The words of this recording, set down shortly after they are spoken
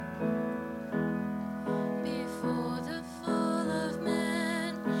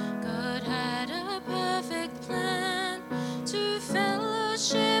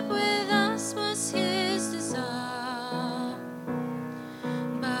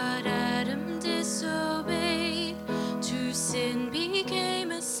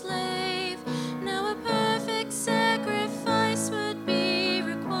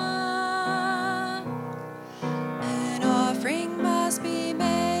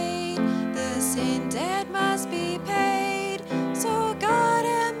sin debt must be paid, so God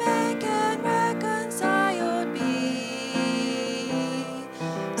and man can reconcile me.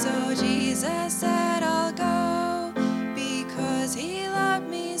 So Jesus said, I'll go, because he loved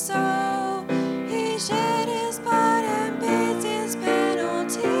me so. He shed his blood and paid sin's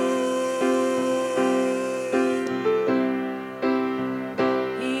penalty.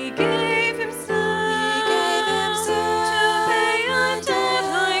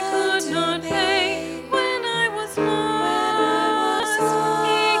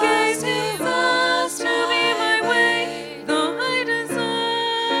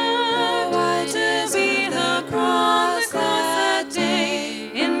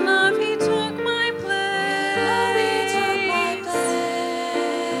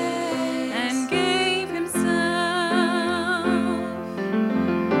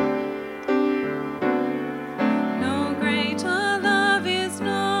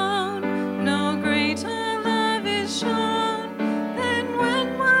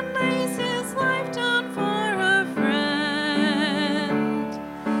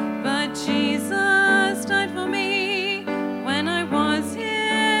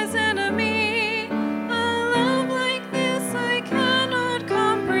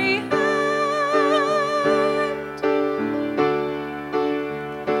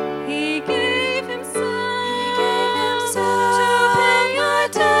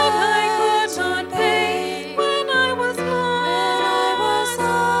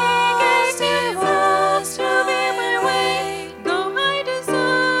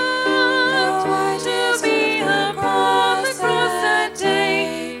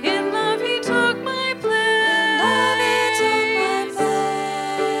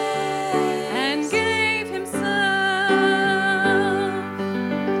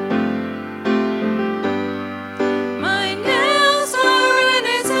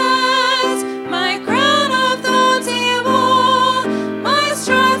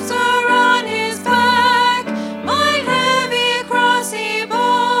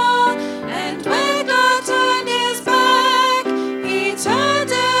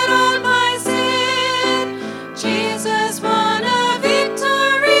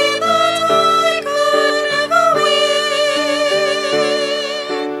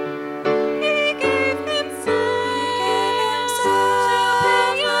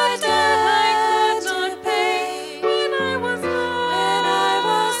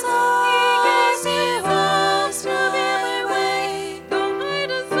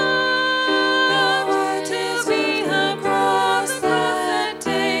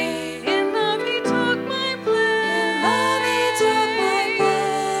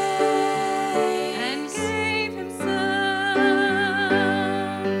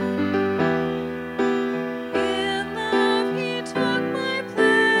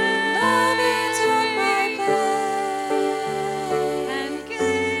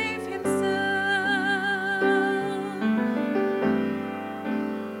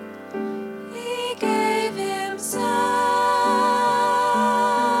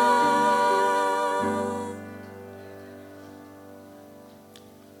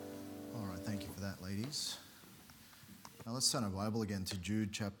 Let's turn our Bible again to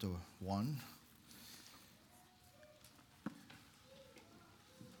Jude chapter 1.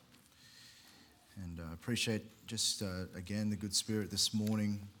 And I appreciate just, again, the good spirit this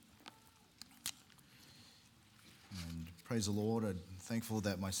morning. And praise the Lord. I'm thankful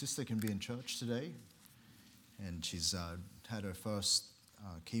that my sister can be in church today. And she's had her first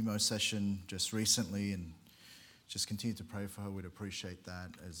chemo session just recently. And just continue to pray for her. We'd appreciate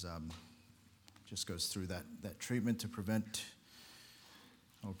that as just goes through that treatment to prevent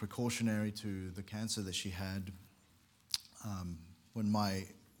or precautionary to the cancer that she had. When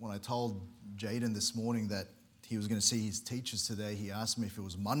I told Jaden this morning that he was going to see his teachers today, he asked me if it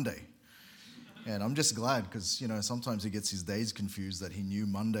was Monday. And I'm just glad because, you know, sometimes he gets his days confused that he knew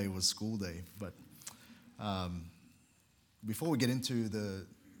Monday was school day. But before we get into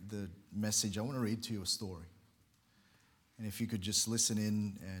the message, I want to read to you a story. And if you could just listen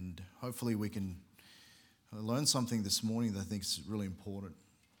in, and hopefully we can learn something this morning that I think is really important.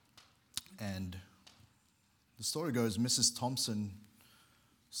 And the story goes, Mrs. Thompson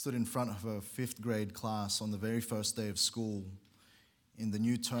stood in front of her 5th grade class on the very first day of school in the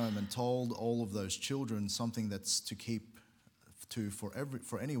new term and told all of those children something that's to keep to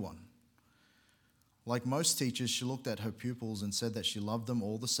for anyone. Like most teachers, she looked at her pupils and said that she loved them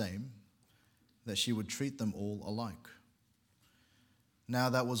all the same, that she would treat them all alike. Now,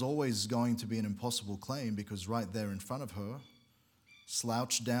 that was always going to be an impossible claim because right there in front of her,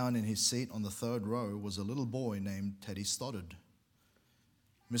 slouched down in his seat on the 3rd row, was a little boy named Teddy Stoddard.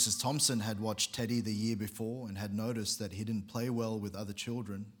 Mrs. Thompson had watched Teddy the year before and had noticed that he didn't play well with other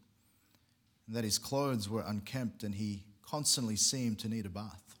children, and that his clothes were unkempt and he constantly seemed to need a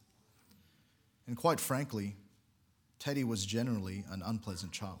bath. And quite frankly, Teddy was generally an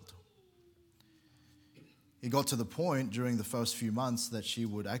unpleasant child. It got to the point during the first few months that she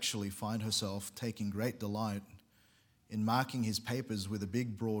would actually find herself taking great delight in marking his papers with a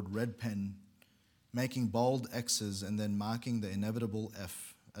big, broad red pen, making bold X's, and then marking the inevitable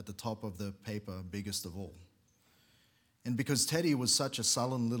F at the top of the paper, biggest of all. And because Teddy was such a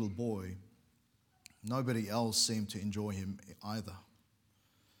sullen little boy, nobody else seemed to enjoy him either.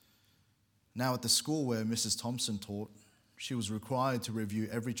 Now, at the school where Mrs. Thompson taught, she was required to review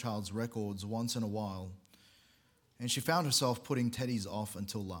every child's records once in a while, and she found herself putting Teddy's off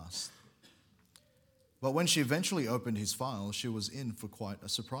until last. But when she eventually opened his file, she was in for quite a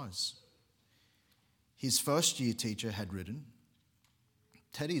surprise. His first-year teacher had written,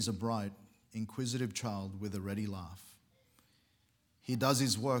 "Teddy is a bright, inquisitive child with a ready laugh. He does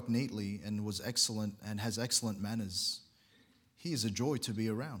his work neatly and has excellent manners. He is a joy to be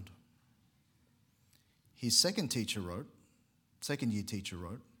around." His second-year teacher wrote,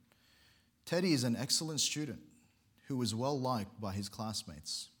 "Teddy is an excellent student who is well liked by his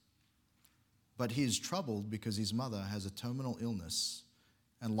classmates. But he is troubled because his mother has a terminal illness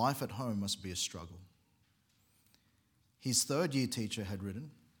and life at home must be a struggle." His third-year teacher had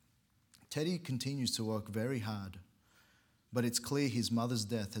written, "Teddy continues to work very hard, but it's clear his mother's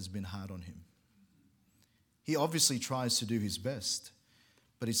death has been hard on him. He obviously tries to do his best,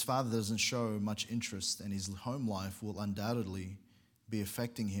 but his father doesn't show much interest and his home life will undoubtedly be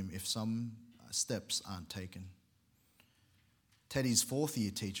affecting him if some steps aren't taken." Teddy's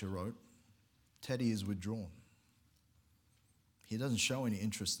fourth-year teacher wrote, "Teddy is withdrawn. He doesn't show any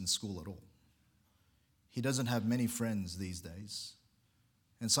interest in school at all. He doesn't have many friends these days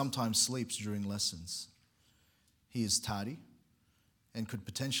and sometimes sleeps during lessons. He is tardy and could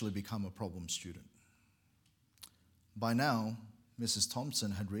potentially become a problem student." By now, Mrs.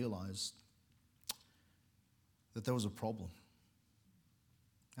 Thompson had realized that there was a problem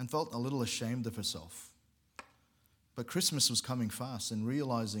and felt a little ashamed of herself. But Christmas was coming fast, and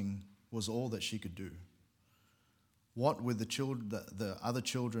realizing was all that she could do. What with the other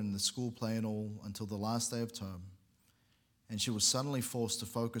children in the school playing all until the last day of term, and she was suddenly forced to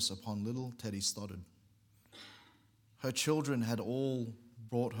focus upon little Teddy Stoddard. Her children had all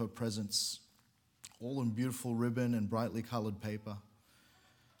brought her presents, all in beautiful ribbon and brightly colored paper,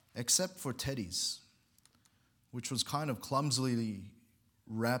 except for Teddy's, which was kind of clumsily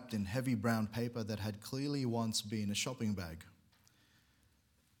wrapped in heavy brown paper that had clearly once been a shopping bag.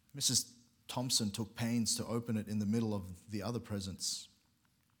 Mrs. Thompson took pains to open it in the middle of the other presents.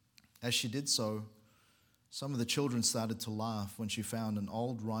 As she did so, some of the children started to laugh when she found an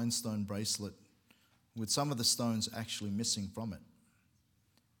old rhinestone bracelet with some of the stones actually missing from it,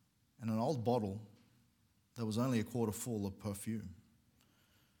 and an old bottle that was only a quarter full of perfume.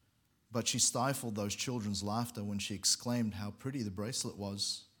 But she stifled those children's laughter when she exclaimed how pretty the bracelet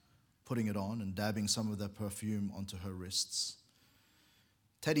was, putting it on and dabbing some of that perfume onto her wrists.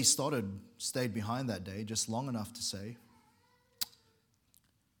 Teddy Stoddard stayed behind that day just long enough to say,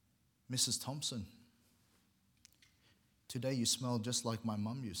 "Mrs. Thompson, today you smell just like my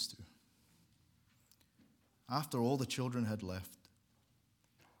mum used to." After all the children had left,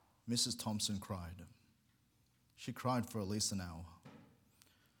 Mrs. Thompson cried. She cried for at least an hour.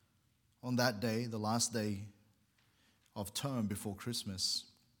 On that day, the last day of term before Christmas,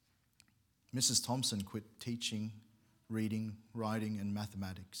 Mrs. Thompson quit teaching, reading, writing, and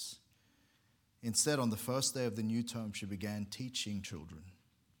mathematics. Instead, on the first day of the new term, she began teaching children.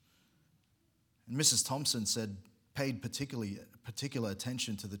 And Mrs. Thompson paid particular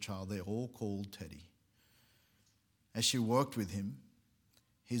attention to the child they all called Teddy. As she worked with him,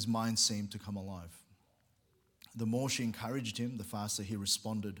 his mind seemed to come alive. The more she encouraged him, the faster he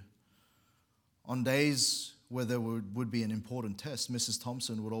responded. On days where there would be an important test, Mrs.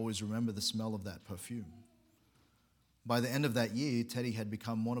 Thompson would always remember the smell of that perfume. By the end of that year, Teddy had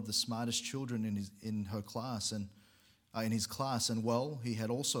become one of the smartest children in his class, and well, he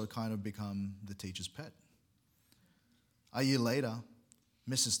had also kind of become the teacher's pet. A year later,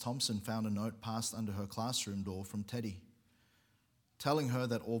 Mrs. Thompson found a note passed under her classroom door from Teddy, telling her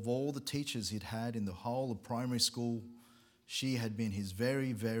that of all the teachers he'd had in the whole of primary school, she had been his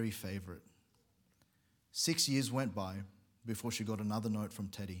very, very favorite. 6 years went by before she got another note from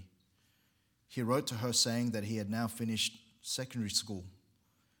Teddy. He wrote to her saying that he had now finished secondary school.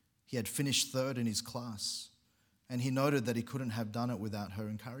 He had finished third in his class, and he noted that he couldn't have done it without her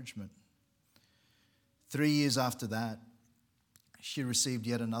encouragement. 3 years after that, she received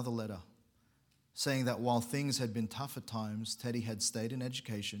yet another letter saying that while things had been tough at times, Teddy had stayed in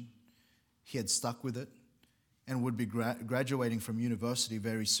education, he had stuck with it, and would be graduating from university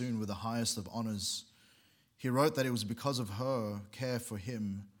very soon with the highest of honors. He wrote that it was because of her care for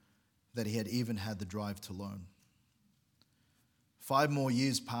him that he had even had the drive to learn. 5 more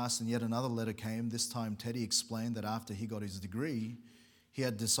years passed and yet another letter came. This time Teddy explained that after he got his degree, he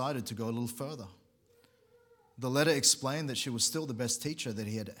had decided to go a little further. The letter explained that she was still the best teacher that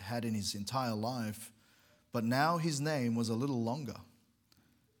he had had in his entire life, but now his name was a little longer.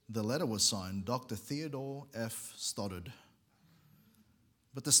 The letter was signed Dr. Theodore F. Stoddard.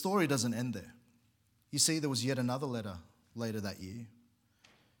 But the story doesn't end there. You see, there was yet another letter later that year.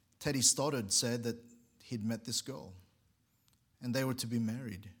 Teddy Stoddard said that he'd met this girl and they were to be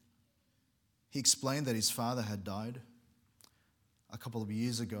married. He explained that his father had died a couple of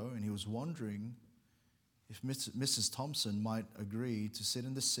years ago and he was wondering if Mrs. Thompson might agree to sit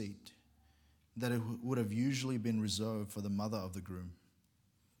in the seat that it would have usually been reserved for the mother of the groom.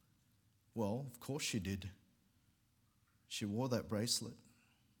 Well, of course she did. She wore that bracelet,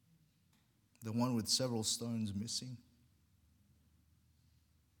 the one with several stones missing.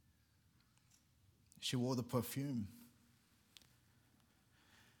 She wore the perfume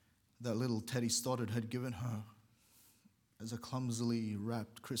that little Teddy Stoddard had given her as a clumsily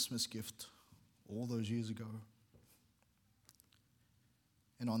wrapped Christmas gift all those years ago.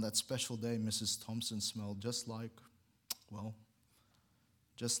 And on that special day, Mrs. Thompson smelled just like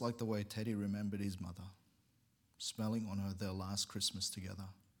the way Teddy remembered his mother, smelling on her their last Christmas together.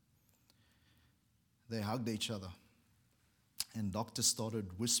 They hugged each other, and Dr.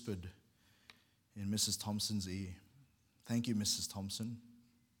 Stoddard whispered in Mrs. Thompson's ear, "Thank you, Mrs. Thompson,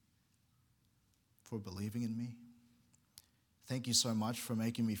 for believing in me. Thank you so much for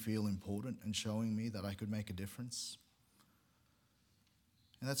making me feel important and showing me that I could make a difference."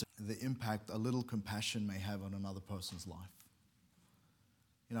 And that's the impact a little compassion may have on another person's life.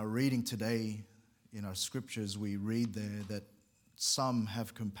 In our reading today, in our scriptures, we read there that some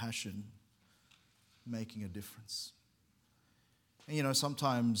have compassion making a difference. And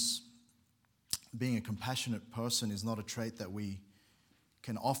sometimes being a compassionate person is not a trait that we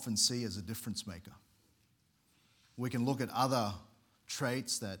can often see as a difference maker. We can look at other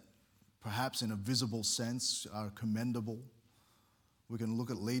traits that perhaps in a visible sense are commendable. We can look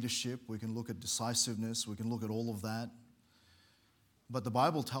at leadership, we can look at decisiveness, we can look at all of that. But the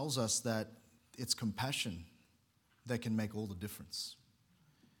Bible tells us that it's compassion that can make all the difference.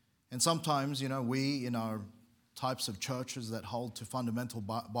 And sometimes, we in our types of churches that hold to fundamental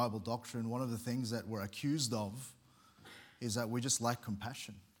Bible doctrine, one of the things that we're accused of is that we just lack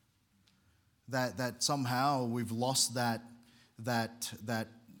compassion. That somehow we've lost that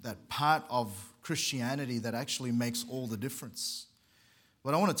part of Christianity that actually makes all the difference.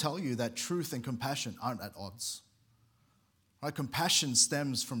 But I want to tell you that truth and compassion aren't at odds. Right? Compassion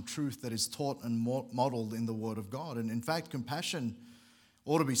stems from truth that is taught and modeled in the Word of God. And in fact, compassion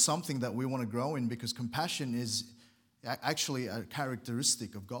ought to be something that we want to grow in because compassion is actually a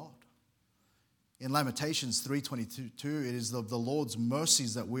characteristic of God. In Lamentations 3:22, it is of the Lord's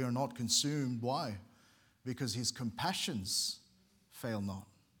mercies that we are not consumed. Why? Because his compassions fail not.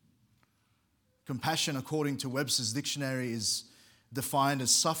 Compassion, according to Webster's dictionary, is defined as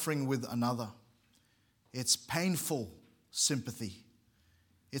suffering with another. It's painful sympathy.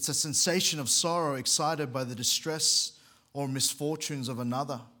 It's a sensation of sorrow excited by the distress or misfortunes of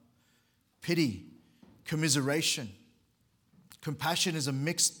another. Pity, commiseration. Compassion is a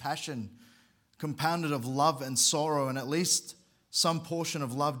mixed passion compounded of love and sorrow, and at least some portion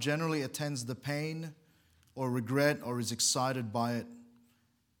of love generally attends the pain or regret or is excited by it.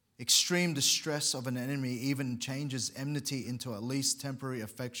 Extreme distress of an enemy even changes enmity into at least temporary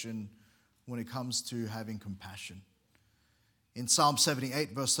affection when it comes to having compassion. In Psalm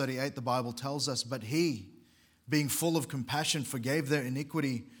 78, verse 38, the Bible tells us, "But he, being full of compassion, forgave their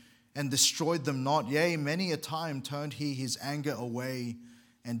iniquity and destroyed them not. Yea, many a time turned he his anger away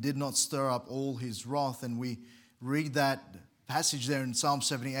and did not stir up all his wrath." And we read that passage there in Psalm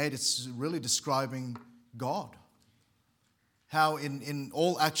 78. It's really describing God. How in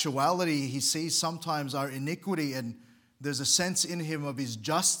all actuality he sees sometimes our iniquity and there's a sense in him of his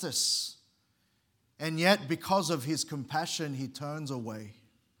justice. And yet because of his compassion he turns away.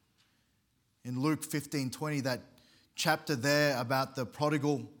 In Luke 15:20, that chapter there about the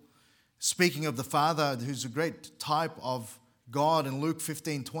prodigal, speaking of the father who's a great type of God in Luke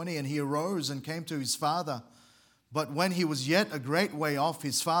 15:20, "And he arose and came to his father. But when he was yet a great way off,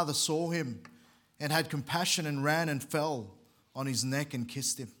 his father saw him and had compassion and ran and fell on his neck and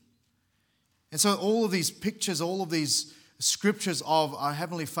kissed him." And so all of these pictures, all of these scriptures of our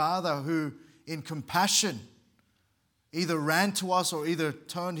Heavenly Father who, in compassion, either ran to us or either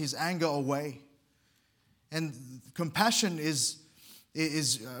turned his anger away. And compassion is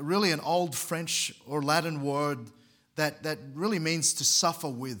really an old French or Latin word that really means to suffer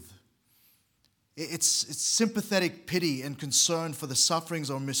with. It's sympathetic pity and concern for the sufferings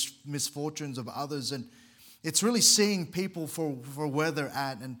or misfortunes of others. And it's really seeing people for where they're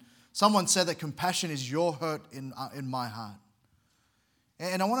at. And someone said that compassion is your hurt in my heart.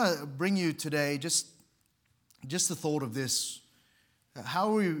 And I want to bring you today just the thought of this.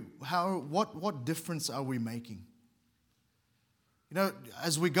 What difference are we making? You know,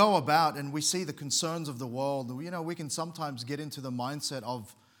 as we go about and we see the concerns of the world, you know, we can sometimes get into the mindset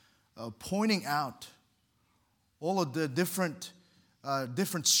of pointing out all of the different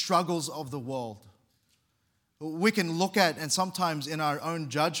struggles of the world. We can look at and sometimes in our own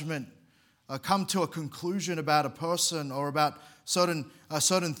judgment come to a conclusion about a person or about certain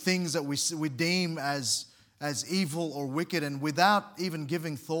things that we deem as evil or wicked, and without even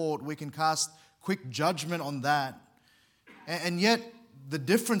giving thought, we can cast quick judgment on that. And yet, the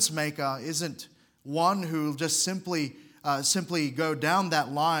difference maker isn't one who will just simply go down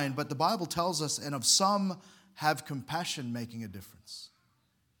that line, but the Bible tells us, and of some have compassion making a difference.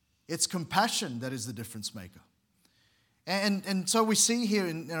 It's compassion that is the difference maker. And so we see here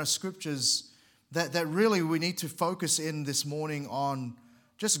in our scriptures that really we need to focus in this morning on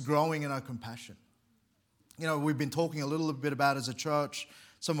just growing in our compassion. You know, we've been talking a little bit about as a church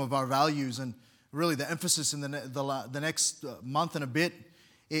some of our values, and really the emphasis in the next month and a bit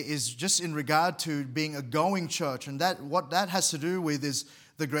is just in regard to being a going church. And what that has to do with is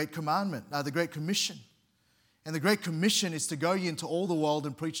the Great Commandment, the Great Commission. And the Great Commission is to go ye into all the world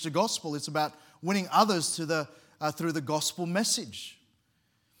and preach the gospel. It's about winning others to through the gospel message.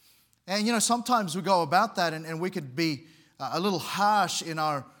 And you know, sometimes we go about that and we could be a little harsh in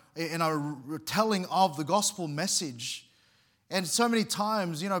our telling of the gospel message. And so many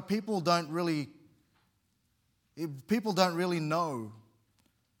times, you know, people don't really know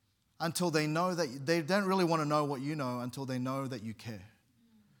until they know that they don't really want to know what you know until they know that you care.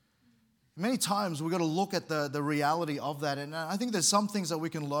 Many times we've got to look at the reality of that. And I think there's some things that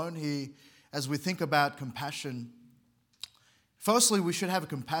we can learn here as we think about compassion. Firstly, we should have a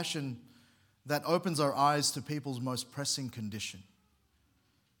compassion that opens our eyes to people's most pressing condition.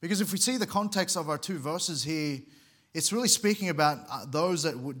 Because if we see the context of our two verses here, it's really speaking about those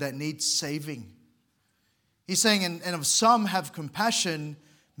that need saving. He's saying, and of some have compassion,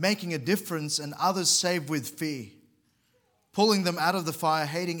 making a difference, and others save with fear, pulling them out of the fire,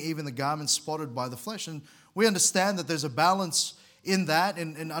 hating even the garments spotted by the flesh. And we understand that there's a balance in that,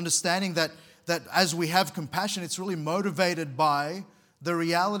 and understanding that as we have compassion, it's really motivated by the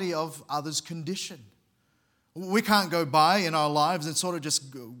reality of others' condition. We can't go by in our lives and sort of just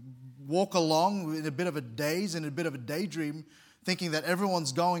walk along in a bit of a daze and a bit of a daydream, thinking that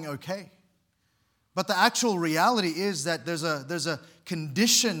everyone's going okay. But the actual reality is that there's a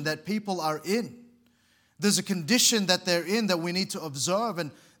condition that people are in. There's a condition that they're in that we need to observe, and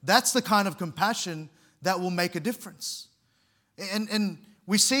that's the kind of compassion that will make a difference. And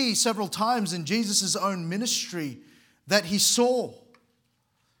we see several times in Jesus' own ministry that he saw.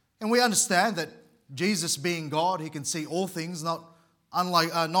 And we understand that Jesus being God, he can see all things, not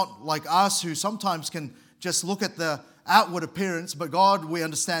like us who sometimes can just look at the outward appearance, but God, we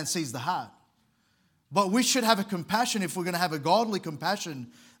understand, sees the heart. But we should have a compassion. If we're going to have a godly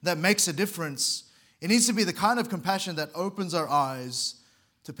compassion that makes a difference, it needs to be the kind of compassion that opens our eyes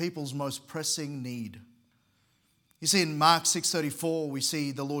to people's most pressing need. You see, in Mark 6:34, we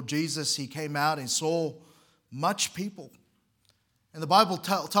see the Lord Jesus, he came out and saw much people. And the Bible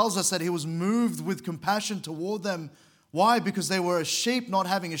tells us that he was moved with compassion toward them. Why? Because they were as sheep not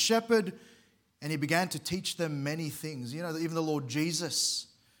having a shepherd, and he began to teach them many things. You know, even the Lord Jesus,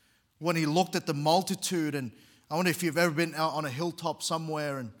 when he looked at the multitude, and I wonder if you've ever been out on a hilltop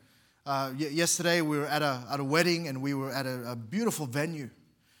somewhere, and yesterday we were at a wedding, and we were at a beautiful venue.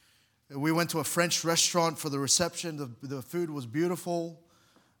 We went to a French restaurant for the reception. The food was beautiful.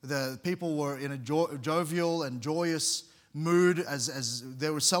 The people were in a jovial and joyous mood as they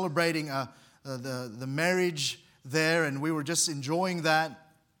were celebrating the marriage there, and we were just enjoying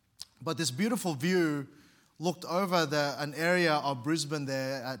that. But this beautiful view looked over an area of Brisbane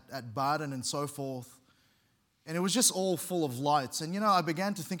there at Barton and so forth, and it was just all full of lights. And you know, I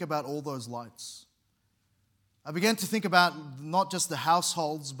began to think about all those lights. I began to think about not just the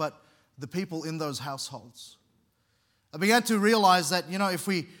households, but the people in those households. I began to realize that, you know, if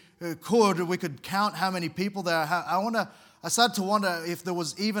we could count how many people there are. I started to wonder if there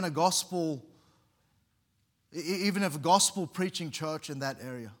was even a gospel even of a gospel preaching church in that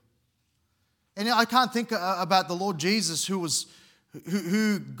area. And I can't think about the Lord Jesus,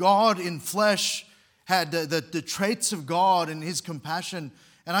 who God in flesh had the traits of God and His compassion.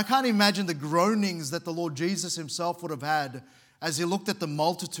 And I can't imagine the groanings that the Lord Jesus Himself would have had as He looked at the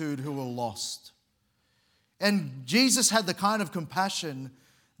multitude who were lost. And Jesus had the kind of compassion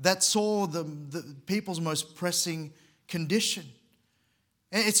that saw the people's most pressing condition.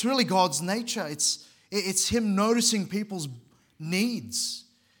 It's really God's nature. It's Him noticing people's needs,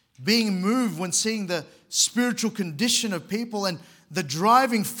 being moved when seeing the spiritual condition of people, and the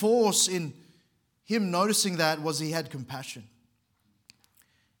driving force in Him noticing that was He had compassion.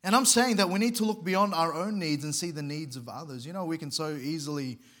 And I'm saying that we need to look beyond our own needs and see the needs of others. You know, we can so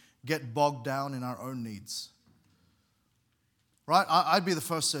easily get bogged down in our own needs. Right? I'd be the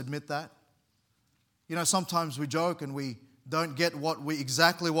first to admit that. You know, sometimes we joke and we don't get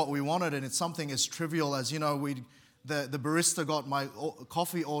exactly what we wanted, and it's something as trivial as, you know, the barista got my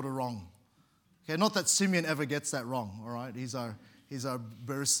coffee order wrong. Okay, not that Simeon ever gets that wrong, all right? He's our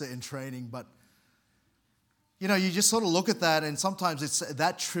barista in training, but you know, you just sort of look at that, and sometimes it's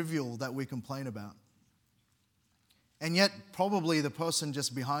that trivial that we complain about. And yet, probably the person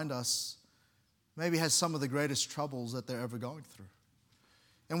just behind us maybe has some of the greatest troubles that they're ever going through.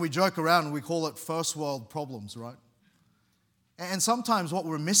 And we joke around and we call it first world problems, right? And sometimes what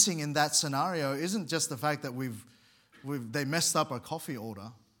we're missing in that scenario isn't just the fact that they messed up our coffee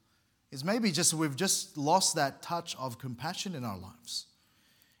order. It's maybe just we've just lost that touch of compassion in our lives.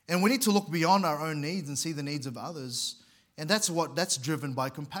 And we need to look beyond our own needs and see the needs of others. And that's driven by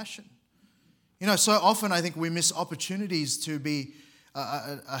compassion. You know, so often I think we miss opportunities to be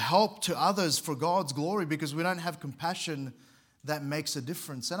a help to others for God's glory because we don't have compassion that makes a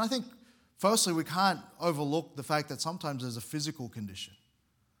difference. And I think, firstly, we can't overlook the fact that sometimes there's a physical condition.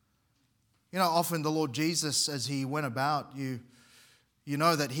 You know, often the Lord Jesus, as He went about, you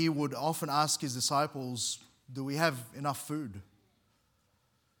know that He would often ask His disciples, do we have enough food?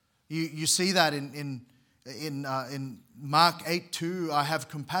 You see that in Mark 8:2, I have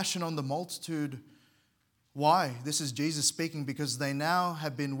compassion on the multitude. Why? This is Jesus speaking, because they now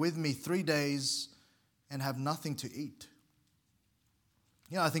have been with me 3 days and have nothing to eat.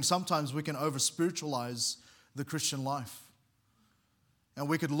 You know, I think sometimes we can over-spiritualize the Christian life. And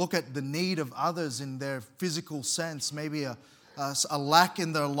we could look at the need of others in their physical sense, maybe a lack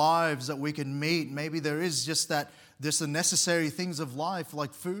in their lives that we can meet. Maybe there is just there's the necessary things of life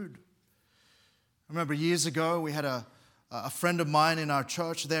like food. I remember years ago we had a friend of mine in our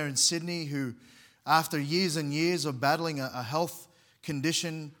church there in Sydney who, after years and years of battling a health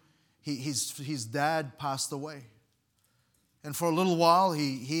condition, his dad passed away. And for a little while,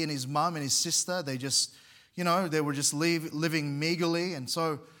 he and his mum and his sister, they were just living meagerly. And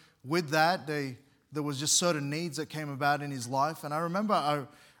so with that, there was just certain needs that came about in his life. And I remember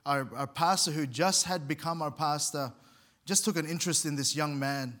our pastor, who just had become our pastor, just took an interest in this young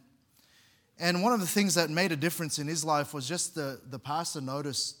man. And one of the things that made a difference in his life was just the pastor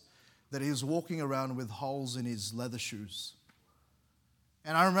noticed that he was walking around with holes in his leather shoes.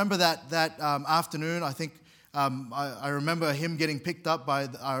 And I remember that afternoon, I think I remember him getting picked up by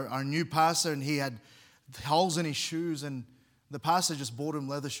our new pastor, and he had holes in his shoes, and the pastor just bought him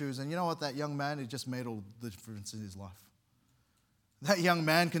leather shoes. And you know what? That young man, it just made all the difference in his life. That young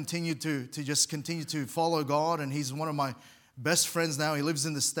man continued to continue to follow God, and he's one of my best friends now. He lives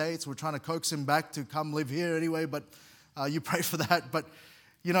in the States. We're trying to coax him back to come live here anyway, but you pray for that. But,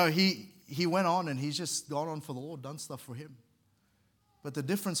 you know, he went on, and he's just gone on for the Lord, done stuff for Him. But the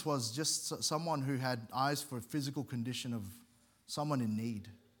difference was just someone who had eyes for a physical condition of someone in need.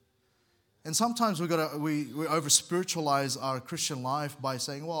 And sometimes we over-spiritualize our Christian life by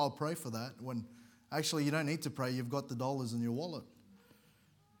saying, well, I'll pray for that, when actually you don't need to pray. You've got the dollars in your wallet.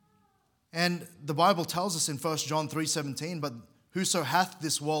 And the Bible tells us in 1 John 3:17, but whoso hath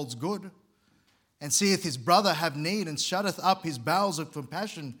this world's good, and seeth his brother have need, and shutteth up his bowels of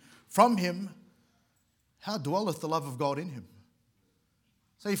compassion from him, how dwelleth the love of God in him?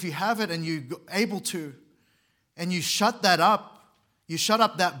 So if you have it and you're able to, and you shut that up, you shut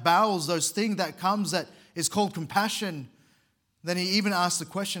up that bowels, those things that comes that is called compassion, then he even asks the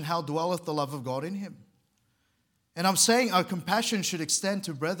question, how dwelleth the love of God in him? And I'm saying our compassion should extend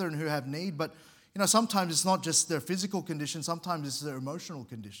to brethren who have need, but you know, sometimes it's not just their physical condition, sometimes it's their emotional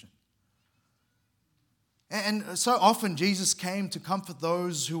condition. And so often Jesus came to comfort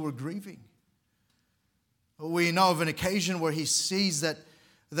those who were grieving. We know of an occasion where he sees that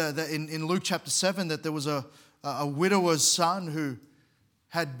in Luke chapter 7 that there was a widower's son who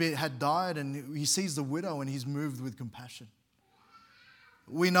had died, and he sees the widow and he's moved with compassion.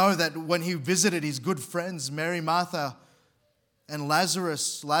 We know that when he visited his good friends, Mary, Martha, and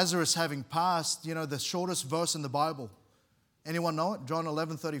Lazarus having passed, the shortest verse in the Bible. Anyone know it? John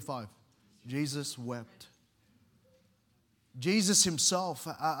 11:35. Jesus wept. Jesus himself,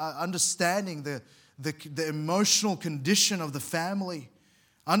 understanding the emotional condition of the family,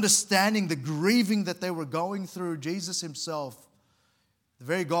 understanding the grieving that they were going through, Jesus himself, the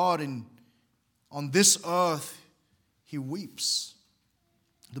very God on this earth, he weeps.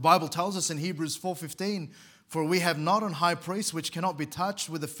 The Bible tells us in Hebrews 4:15, "For we have not an high priest which cannot be touched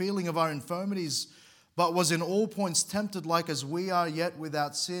with the feeling of our infirmities, but was in all points tempted like as we are, yet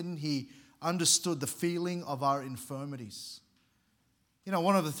without sin. He understood the feeling of our infirmities."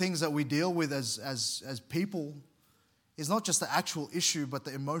 One of the things that we deal with as people is not just the actual issue, but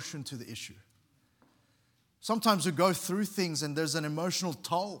the emotion to the issue. Sometimes we go through things and there's an emotional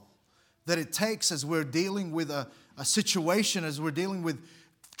toll that it takes as we're dealing with a situation, as we're dealing with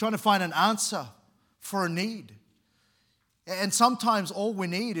trying to find an answer for a need. And sometimes all we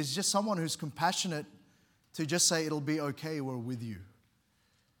need is just someone who's compassionate to just say, "It'll be okay, we're with you."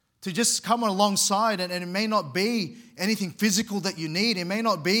 To just come alongside, and it may not be anything physical that you need. It may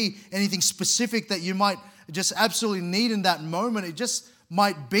not be anything specific that you might just absolutely need in that moment. It just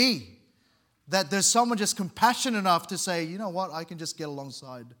might be that there's someone just compassionate enough to say, "You know what, I can just get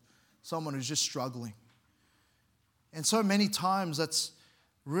alongside someone who's just struggling." And so many times that's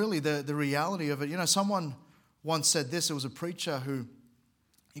really the reality of it. Someone once said this. It was a preacher who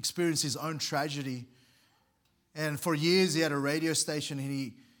experienced his own tragedy. And for years he had a radio station,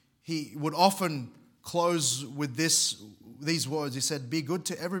 and he would often close with these words. He said, "Be good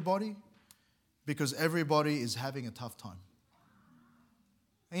to everybody because everybody is having a tough time."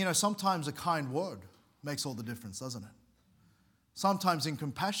 And sometimes a kind word makes all the difference, doesn't it? Sometimes in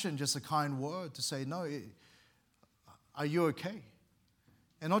compassion, just a kind word to say, "No, are you okay?"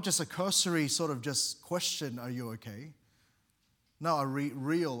 And not just a cursory sort of just question, "Are you okay?" No,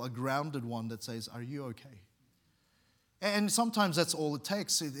 a grounded one that says, "Are you okay?" And sometimes that's all it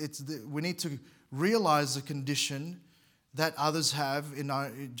takes. We need to realize the condition that others have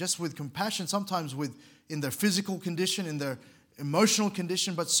just with compassion, sometimes in their physical condition, in their emotional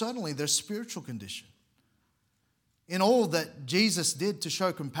condition, but certainly their spiritual condition. In all that Jesus did to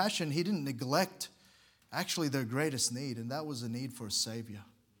show compassion, he didn't neglect actually their greatest need, and that was a need for a Savior.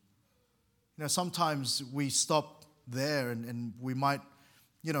 Sometimes we stop there and we might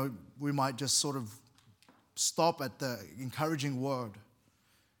just sort of stop at the encouraging word.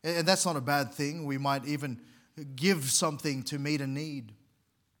 And that's not a bad thing. We might even give something to meet a need.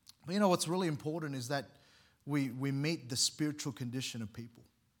 But what's really important is that we meet the spiritual condition of people.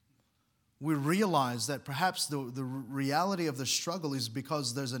 We realize that perhaps the reality of the struggle is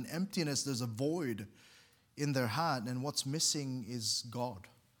because there's an emptiness, there's a void in their heart, and what's missing is God.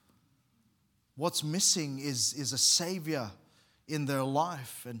 What's missing is a Savior in their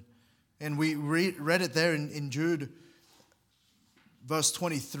life. And we read it there in Jude, verse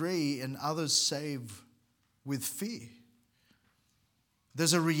 23, "And others save with fear."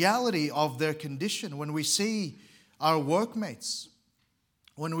 There's a reality of their condition. When we see our workmates,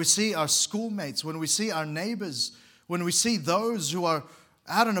 when we see our schoolmates, when we see our neighbors, when we see those who are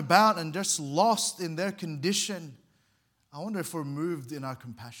out and about and just lost in their condition, I wonder if we're moved in our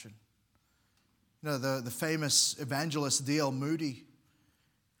compassion. The famous evangelist D.L. Moody,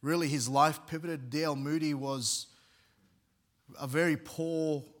 really his life pivoted. D.L. Moody was a very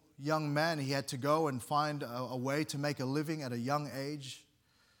poor young man. He had to go and find a way to make a living at a young age.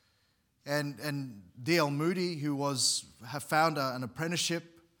 And D.L. Moody, who have found an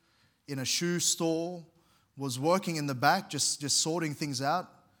apprenticeship in a shoe store, was working in the back, just sorting things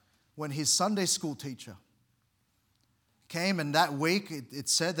out, when his Sunday school teacher came. And that week it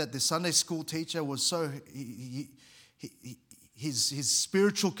said that the Sunday school teacher was so, his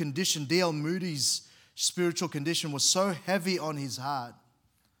spiritual condition, D.L. Moody's spiritual condition was so heavy on his heart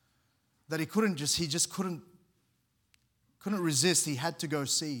that he just couldn't resist. He had to go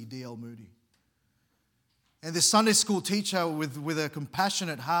see D.L. Moody. And this Sunday school teacher with a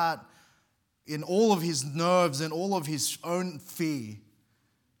compassionate heart, in all of his nerves and all of his own fear,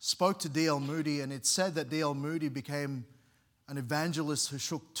 spoke to D.L. Moody, and it said that D.L. Moody became an evangelist who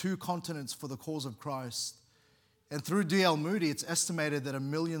shook 2 continents for the cause of Christ. And through D.L. Moody, it's estimated that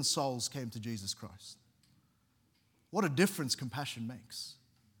 1 million souls came to Jesus Christ. What a difference compassion makes.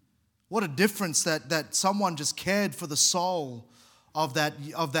 What a difference that someone just cared for the soul of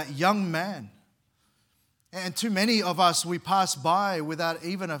that young man. And too many of us, we pass by without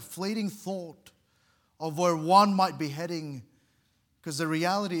even a fleeting thought of where one might be heading, because the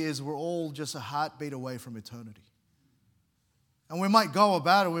reality is we're all just a heartbeat away from eternity. And we might go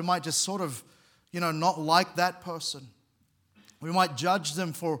about it, we might just sort of, not like that person. We might judge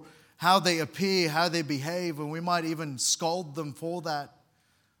them for how they appear, how they behave, and we might even scold them for that.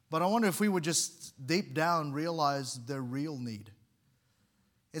 But I wonder if we would just deep down realize their real need.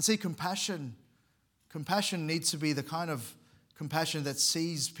 And see, compassion needs to be the kind of compassion that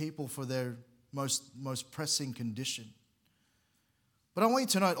sees people for their most pressing condition. But I want you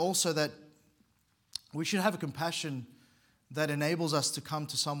to note also that we should have a compassion that enables us to come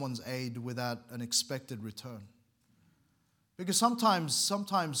to someone's aid without an expected return. Because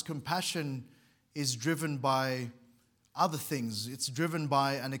sometimes compassion is driven by other things. It's driven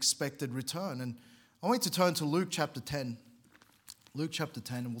by an expected return. And I want you to turn to Luke chapter 10. Luke chapter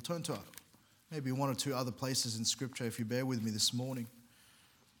 10, and we'll turn to maybe one or two other places in Scripture if you bear with me this morning.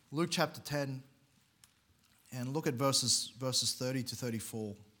 Luke chapter 10, and look at verses 30 to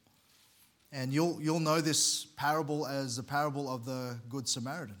 34. And you'll know this parable as the parable of the Good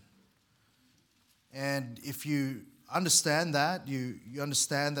Samaritan. And if you understand that, you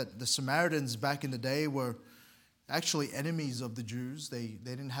understand that the Samaritans back in the day were actually enemies of the Jews.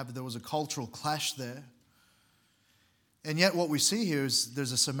 There was a cultural clash there. And yet what we see here is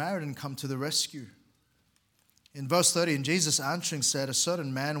there's a Samaritan come to the rescue. In verse 30, and Jesus answering said, a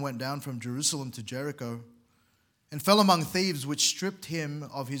certain man went down from Jerusalem to Jericho and fell among thieves, which stripped him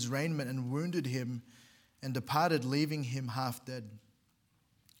of his raiment and wounded him and departed, leaving him half dead.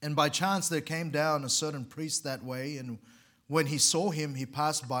 And by chance there came down a certain priest that way, and when he saw him, he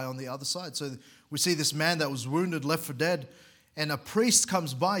passed by on the other side. So we see this man that was wounded, left for dead, and a priest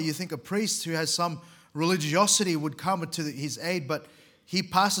comes by. You think a priest who has some religiosity would come to his aid, but he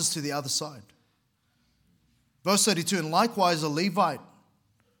passes to the other side. Verse 32, and likewise a Levite,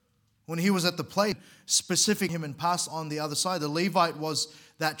 when he was at the place, specific him and passed on the other side. The Levite was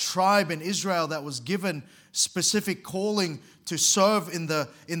that tribe in Israel that was given specific calling to serve in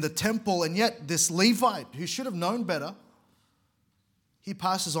the temple, and yet this Levite, who should have known better, he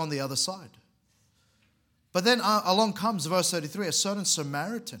passes on the other side. But then along comes verse 33, a certain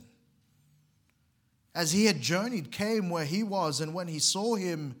Samaritan, as he had journeyed, came where he was, and when he saw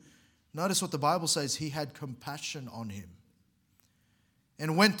him, notice what the Bible says, he had compassion on him,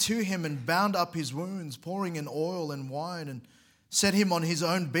 and went to him and bound up his wounds, pouring in oil and wine, and set him on his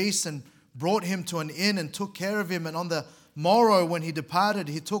own beast, and brought him to an inn, and took care of him. And on the morrow when he departed,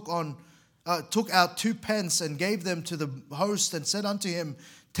 he took out 2 pence, and gave them to the host, and said unto him,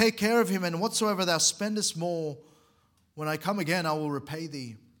 take care of him, and whatsoever thou spendest more, when I come again, I will repay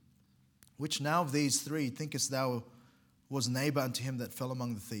thee. Which now of these 3 thinkest thou was neighbor unto him that fell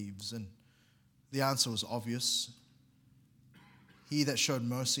among the thieves? And the answer was obvious. He that showed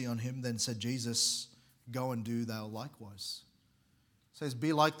mercy on him. Then said Jesus, go and do thou likewise. It says,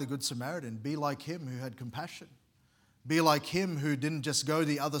 be like the Good Samaritan. Be like him who had compassion. Be like him who didn't just go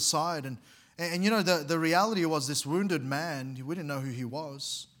the other side. And the reality was this wounded man, we didn't know who he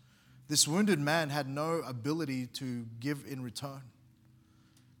was. This wounded man had no ability to give in return.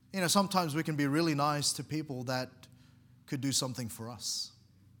 Sometimes we can be really nice to people that could do something for us.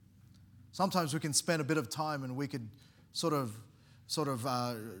 Sometimes we can spend a bit of time and we could sort of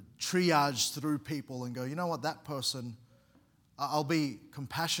triage through people and go, you know what, that person, I'll be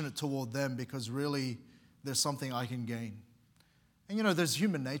compassionate toward them because really there's something I can gain. And there's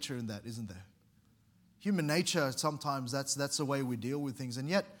human nature in that, isn't there? Human nature, sometimes that's the way we deal with things. And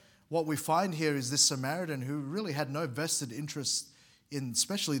yet what we find here is this Samaritan who really had no vested interest in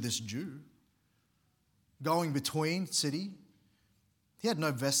especially this Jew going between city. He had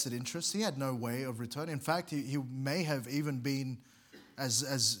no vested interest. He had no way of return. In fact, he may have even been,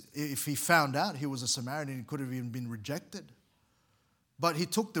 as if he found out he was a Samaritan, he could have even been rejected. But he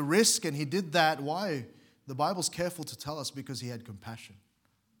took the risk and he did that. Why? The Bible's careful to tell us because he had compassion.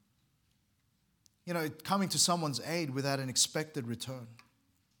 Coming to someone's aid without an expected return.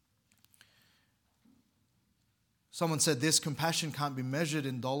 Someone said this, compassion can't be measured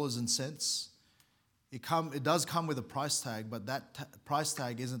in dollars and cents. It does come with a price tag, but that price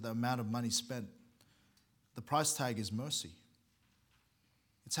tag isn't the amount of money spent. The price tag is mercy.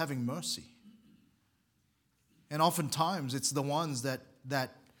 It's having mercy. And oftentimes it's the ones that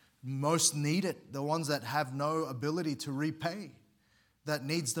most need it, the ones that have no ability to repay, that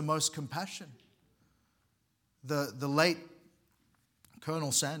needs the most compassion. The late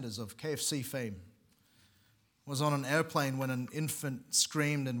Colonel Sanders of KFC fame was on an airplane when an infant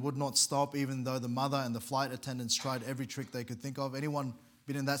screamed and would not stop, even though the mother and the flight attendants tried every trick they could think of. Anyone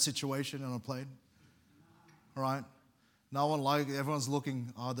been in that situation on a plane? All right. No one everyone's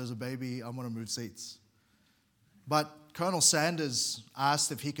looking, there's a baby, I'm going to move seats. But Colonel Sanders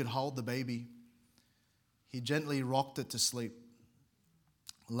asked if he could hold the baby. He gently rocked it to sleep.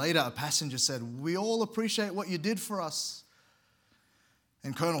 Later, a passenger said, "We all appreciate what you did for us."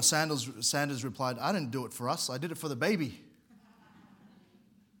 And Colonel Sanders replied, "I didn't do it for us, I did it for the baby."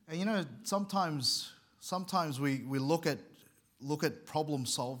 And you know, sometimes we look at problem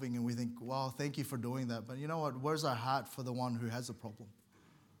solving and we think, "Wow, thank you for doing that." But you know what? Where's our heart for the one who has a problem?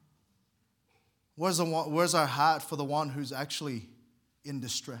 Where's our heart for the one who's actually in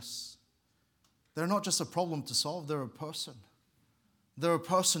distress? They're not just a problem to solve, they're a person. They're a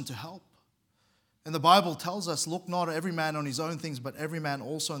person to help. And the Bible tells us, "Look not at every man on his own things, but every man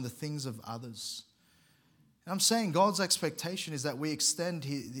also on the things of others." And I'm saying God's expectation is that we extend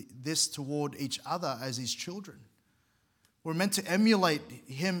this toward each other as his children. We're meant to emulate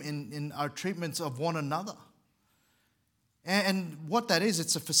him in our treatments of one another. And what that is,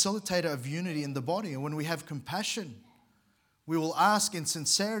 it's a facilitator of unity in the body. And when we have compassion, we will ask in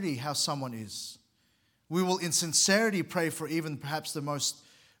sincerity how someone is. We will in sincerity pray for even perhaps the most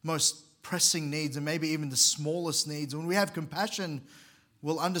pressing needs and maybe even the smallest needs. When we have compassion,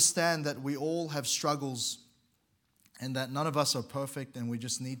 we'll understand that we all have struggles and that none of us are perfect and we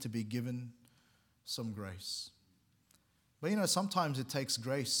just need to be given some grace. But you know, sometimes it takes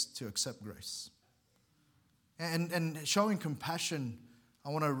grace to accept grace. And showing compassion, I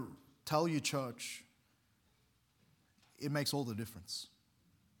want to tell you, church, it makes all the difference.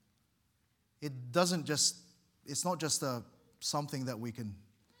 It's not just something that we can,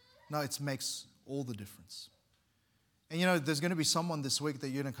 no, it makes all the difference. And you know, there's going to be someone this week that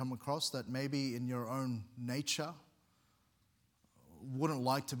you're going to come across that maybe in your own nature wouldn't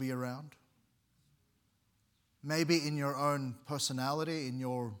like to be around. Maybe in your own personality, in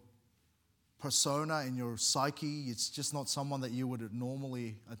your persona, in your psyche, it's just not someone that you would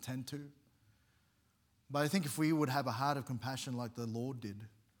normally attend to. But I think if we would have a heart of compassion like the Lord did,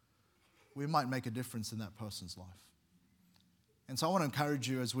 we might make a difference in that person's life. And so I want to encourage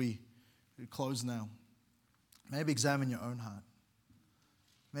you as we close now, maybe examine your own heart.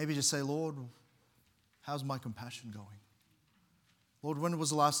 Maybe just say, "Lord, how's my compassion going? Lord, when was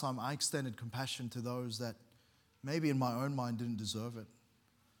the last time I extended compassion to those that maybe in my own mind didn't deserve it,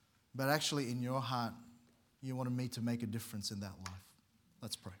 but actually in your heart, you wanted me to make a difference in that life?"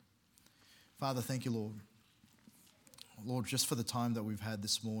 Let's pray. Father, thank you, Lord. Lord, just for the time that we've had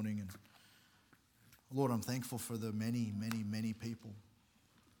this morning. And Lord, I'm thankful for the many, many, many people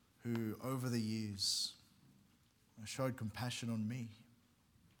who over the years showed compassion on me.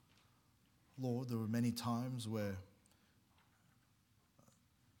 Lord, there were many times where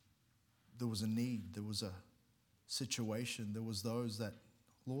there was a need, there was a situation, there was those that,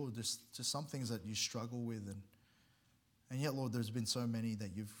 Lord, there's just some things that you struggle with. And yet, Lord, there's been so many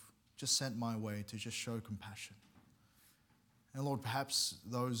that you've just sent my way to just show compassion. And Lord, perhaps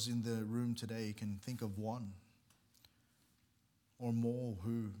those in the room today can think of one or more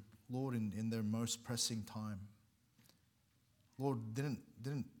who, Lord, in their most pressing time, Lord, didn't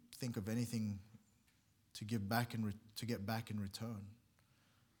think of anything to give back to get back in return,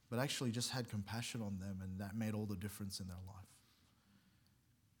 but actually just had compassion on them, and that made all the difference in their life.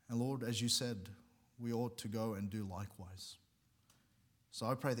 And Lord, as you said, we ought to go and do likewise. So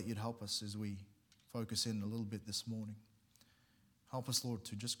I pray that you'd help us as we focus in a little bit this morning. Help us, Lord,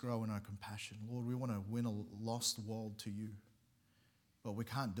 to just grow in our compassion. Lord, we want to win a lost world to you, but we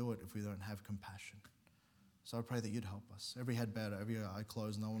can't do it if we don't have compassion. So I pray that you'd help us. Every head bowed, every eye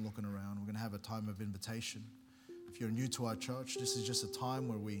closed, no one looking around. We're going to have a time of invitation. If you're new to our church, this is just a time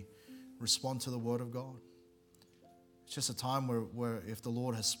where we respond to the Word of God. It's just a time where if the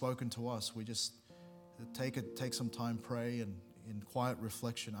Lord has spoken to us, we just take some time, pray, and in quiet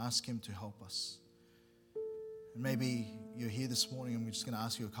reflection, ask Him to help us. And maybe you're here this morning and we're just going to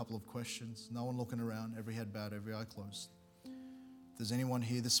ask you a couple of questions. No one looking around, every head bowed, every eye closed. If there's anyone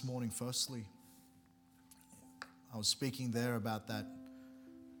here this morning, firstly, I was speaking there about that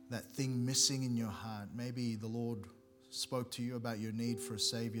thing missing in your heart. Maybe the Lord spoke to you about your need for a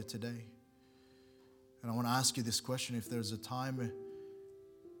Savior today. And I want to ask you this question. If there's a time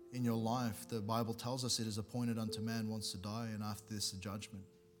in your life, the Bible tells us it is appointed unto man once to die, and after this, the judgment.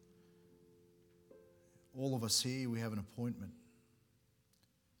 All of us here, we have an appointment.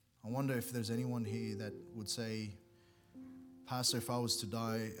 I wonder if there's anyone here that would say, "Pastor, if I was to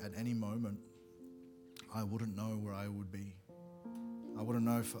die at any moment, I wouldn't know where I would be. I wouldn't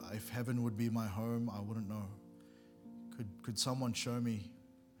know if heaven would be my home. I wouldn't know. Could someone show me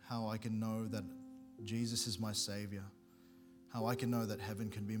how I can know that Jesus is my Savior? How I can know that heaven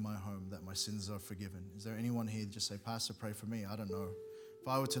can be my home, that my sins are forgiven?" Is there anyone here just say, "Pastor, pray for me"? I don't know. If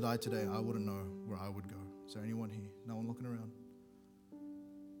I were to die today, I wouldn't know where I would go. Is there anyone here? No one looking around?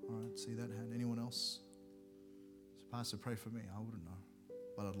 All right, see that hand? Anyone else? Pastor, pray for me. I wouldn't know.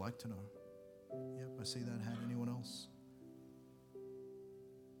 but I'd like to know. Yep, I see that hand. Anyone else?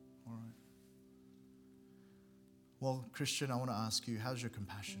 All right. Well, Christian, I want to ask you, how's your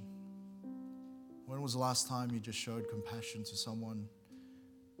compassion? When was the last time you just showed compassion to someone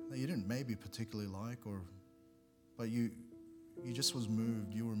that you didn't maybe particularly like, but you just was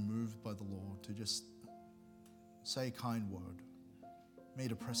moved, you were moved by the Lord to just say a kind word,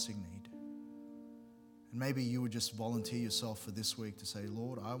 meet a pressing need. And maybe you would just volunteer yourself for this week to say,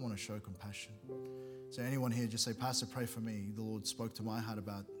 Lord, I want to show compassion. So anyone here, just say, Pastor, pray for me. The Lord spoke to my heart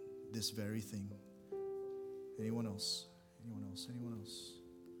about this very thing. Anyone else? Anyone else? Anyone else?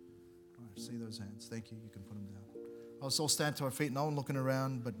 All right, see those hands. Thank you. You can put them down. Let's all stand to our feet. No one looking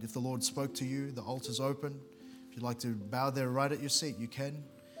around, but if the Lord spoke to you, the altar's open. If you'd like to bow there right at your seat, you can.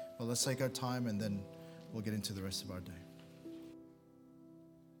 But let's take our time and then we'll get into the rest of our day.